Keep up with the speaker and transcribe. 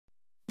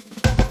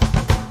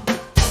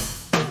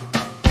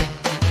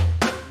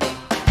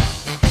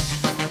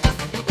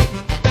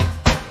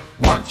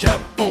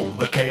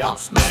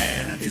Chaos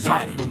Man. His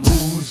mighty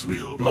moves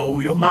will blow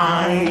your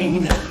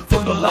mind.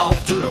 From the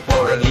loft to the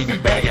floor, leave you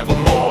begging for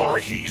more.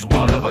 He's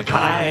one of a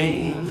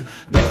kind.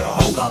 Better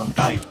hold on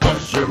tight,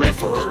 cause you're in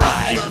for a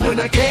ride when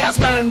the Chaos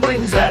Man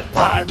brings that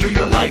pride to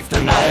your life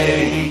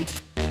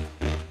tonight.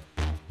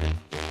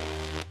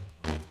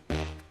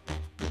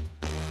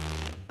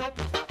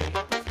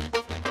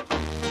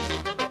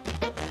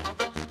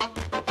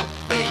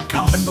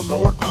 Come in the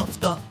Lord of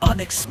the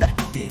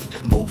unexpected.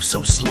 Move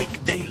so slick,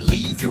 they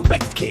leave you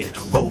wrecked, kid.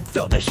 Rope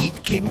felt the heat,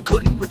 Kim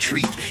couldn't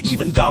retreat.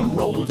 Even Gum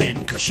rolled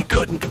in, cause she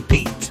couldn't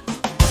compete.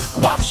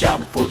 Watch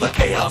out for the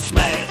Chaos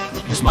Man.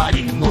 His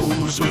mighty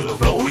moves will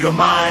blow your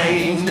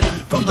mind.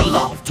 From the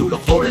loft to the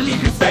floor, he'll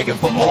leave you begging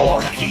for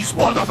more. He's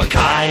one of a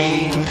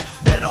kind.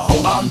 Better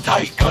hold on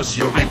tight, cause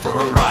you're in for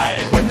a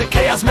ride when the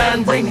Chaos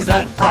Man brings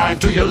that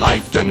pride to your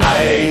life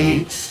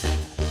tonight.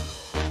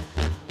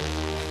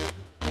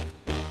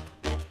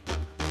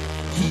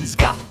 He's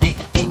got the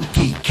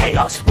Inky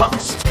Chaos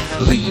Rust,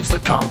 leaves the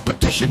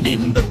competition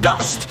in the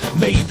dust.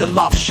 Made the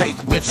loft shake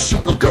with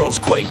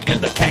Supergirls quake, and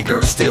the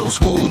cankers still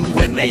swoon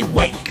when they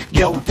wake.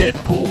 Yo,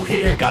 Deadpool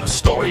here, got a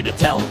story to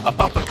tell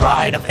about the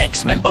pride of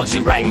X-Men.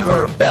 Bugsy rang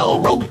her bell,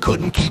 Road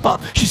couldn't keep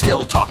up. She's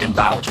still talking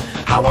about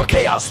how our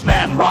Chaos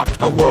Man rocked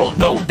the world,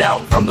 no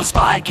doubt. From the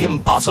Spike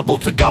Impossible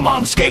to Gum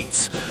on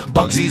skates,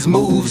 Bugsy's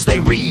moves, they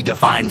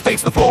redefine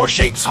fates. The floor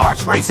shakes,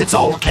 hearts race, it's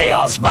all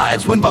chaos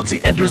vibes. When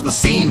Bugsy enters the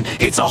scene,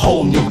 it's a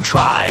whole new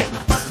tribe.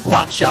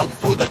 Watch out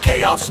for the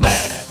Chaos Man.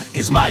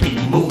 His mighty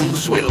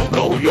moves will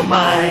blow your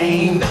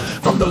mind.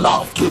 From the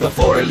loft to the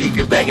floor, he'll leave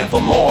you begging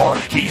for more.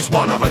 He's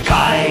one of a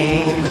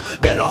kind.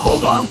 Better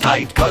hold on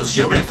tight, cause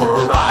you're in for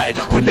a ride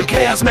when the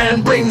Chaos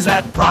Man brings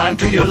that prime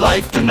to your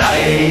life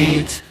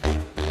tonight.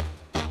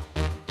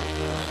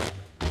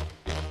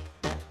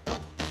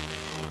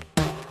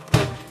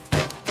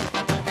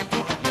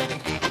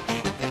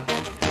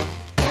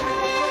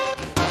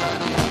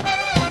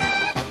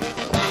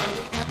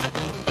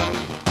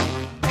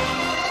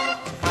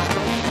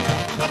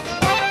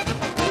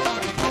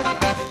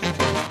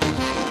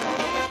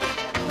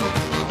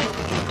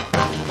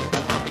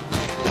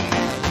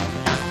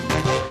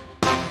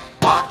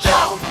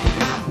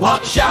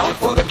 Watch out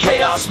for the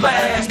Chaos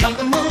Man. He's got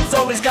the moves,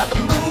 always got the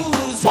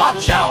moves.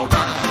 Watch out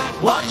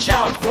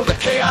for the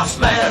Chaos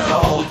Man.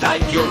 Hold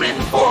tight, you're in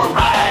for a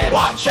ride.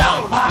 Watch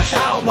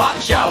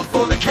out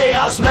for the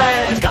Chaos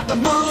Man. He's got the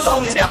moves,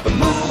 always got the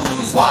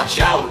moves. Watch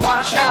out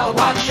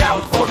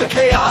for the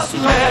Chaos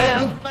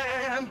Man.